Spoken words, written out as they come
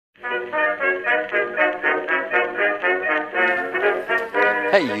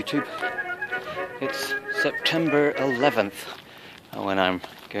Hey YouTube, it's September 11th when I'm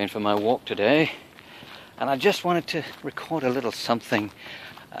going for my walk today, and I just wanted to record a little something.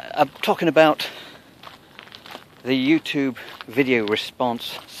 I'm talking about the YouTube video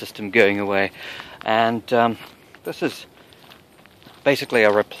response system going away, and this is basically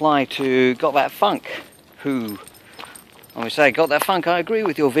a reply to gothatfunk, who, when we say gothatfunk, I agree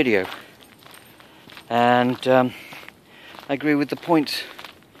with your video, and I agree with the points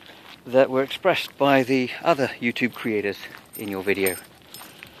that were expressed by the other YouTube creators in your video.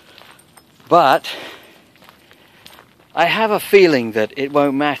 But I have a feeling that it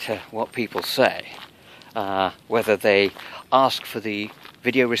won't matter what people say, whether they ask for the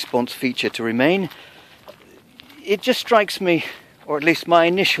video response feature to remain. It just strikes me, or at least my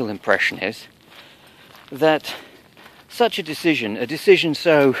initial impression is, that such a decision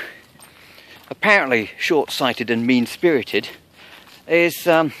so apparently short-sighted and mean-spirited, is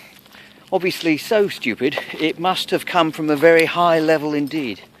obviously so stupid it must have come from a very high level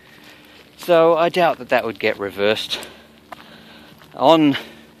indeed. So I doubt that that would get reversed. On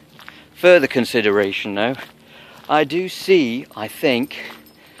further consideration though, I do see, I think,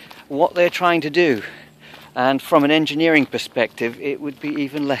 what they're trying to do, and from an engineering perspective it would be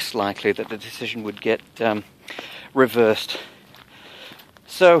even less likely that the decision would get reversed.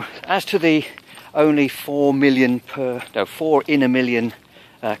 So as to the only 4 in a million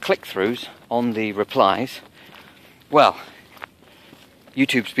click-throughs on the replies, well,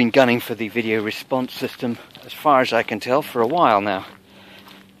 YouTube's been gunning for the video response system, as far as I can tell, for a while now.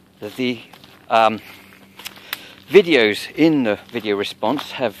 The videos in the video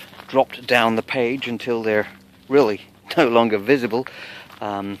response have dropped down the page until they're really no longer visible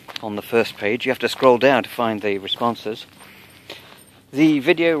on the first page. You have to scroll down to find the responses. The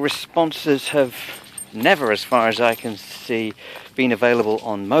video responses have never, as far as I can see, been available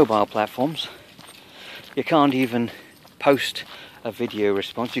on mobile platforms. You can't even post a video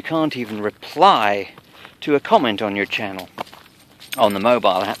response. You can't even reply to a comment on your channel on the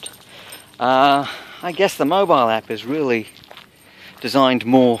mobile app. I guess the mobile app is really designed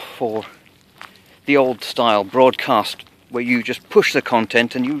more for the old style broadcast, where you just push the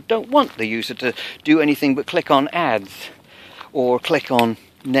content and you don't want the user to do anything but click on ads or click on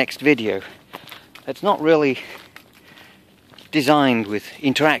next video. It's not really designed with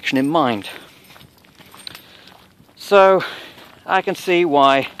interaction in mind. So I can see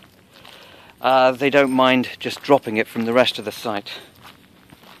why they don't mind just dropping it from the rest of the site.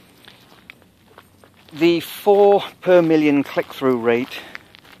 The 4 per million click-through rate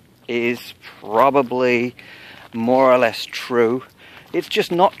is probably more or less true. It's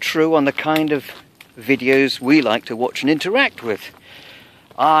just not true on the kind of videos we like to watch and interact with.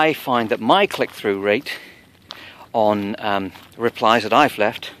 I find that my click-through rate on replies that I've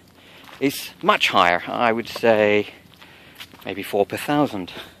left is much higher. I would say maybe 4 per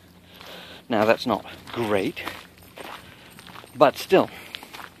 1,000. Now that's not great, but still,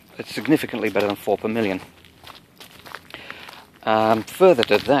 it's significantly better than 4 per million. Further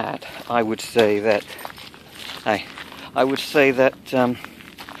to that, I would say that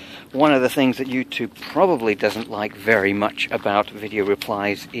one of the things that YouTube probably doesn't like very much about video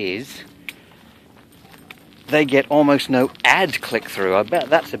replies is they get almost no ad click-through. I bet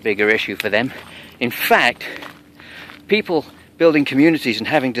that's a bigger issue for them. In fact, people building communities and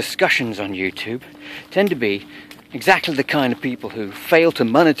having discussions on YouTube tend to be exactly the kind of people who fail to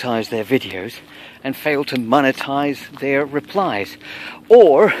monetize their videos and fail to monetize their replies.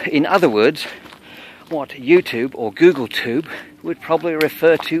 Or, in other words, what YouTube or GoogleTube would probably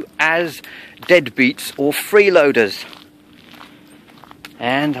refer to as deadbeats or freeloaders.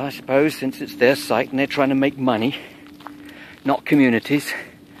 And I suppose since it's their site and they're trying to make money, not communities,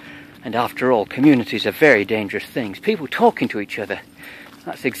 and after all, communities are very dangerous things. People talking to each other,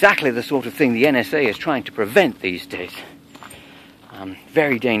 that's exactly the sort of thing the NSA is trying to prevent these days.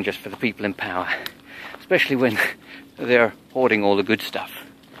 Very dangerous for the people in power, especially when they're hoarding all the good stuff.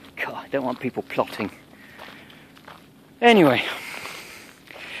 God, I don't want people plotting. Anyway,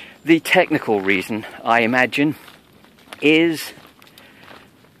 the technical reason, I imagine, is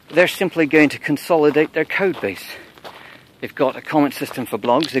they're simply going to consolidate their code base. They've got a comment system for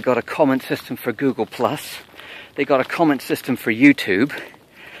blogs, they've got a comment system for Google+, they've got a comment system for YouTube,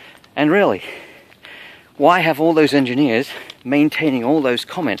 and really, why have all those engineers maintaining all those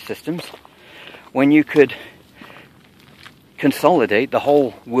comment systems when you could consolidate the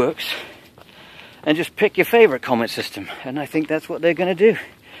whole works and just pick your favorite comment system? And I think that's what they're going to do.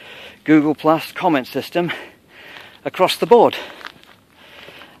 Google+ comment system across the board.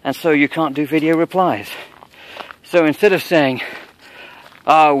 And so you can't do video replies. So instead of saying,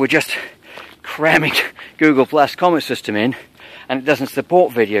 oh, we're just cramming Google Plus comment system in and it doesn't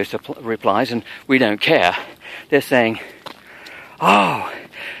support video replies and we don't care. They're saying, oh,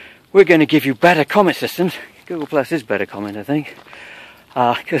 we're going to give you better comment systems. Google Plus is better comment, I think.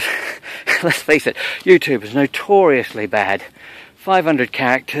 Because, let's face it, YouTube is notoriously bad. 500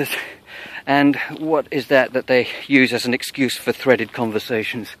 characters, and what is that they use as an excuse for threaded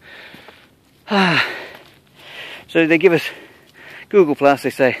conversations? So they give us Google Plus,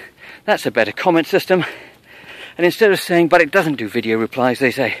 they say, that's a better comment system. And instead of saying, but it doesn't do video replies,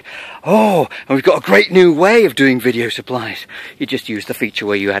 they say, oh, and we've got a great new way of doing video replies. You just use the feature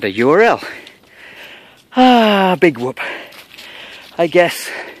where you add a URL. Big whoop. I guess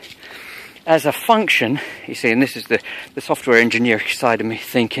as a function, you see, and this is the software engineering side of me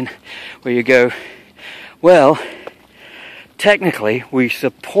thinking, where you go, well, technically we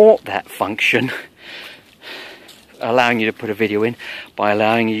support that function, allowing you to put a video in by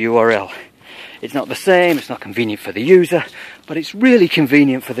allowing a URL. It's not the same, it's not convenient for the user, but it's really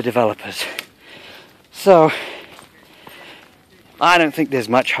convenient for the developers. So, I don't think there's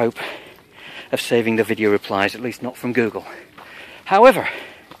much hope of saving the video replies, at least not from Google. However,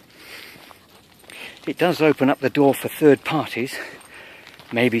 it does open up the door for third parties.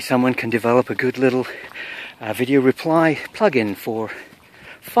 Maybe someone can develop a good little video reply plugin for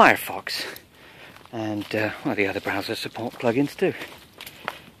Firefox. And, well, the other browsers support plugins too.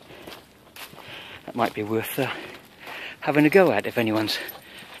 That might be worth having a go at if anyone's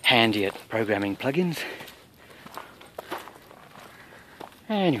handy at programming plugins.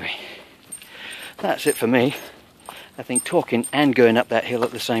 Anyway, that's it for me. I think talking and going up that hill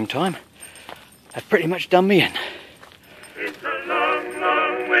at the same time have pretty much done me in. It's a long,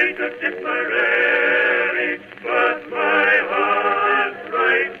 long way to Tipperary.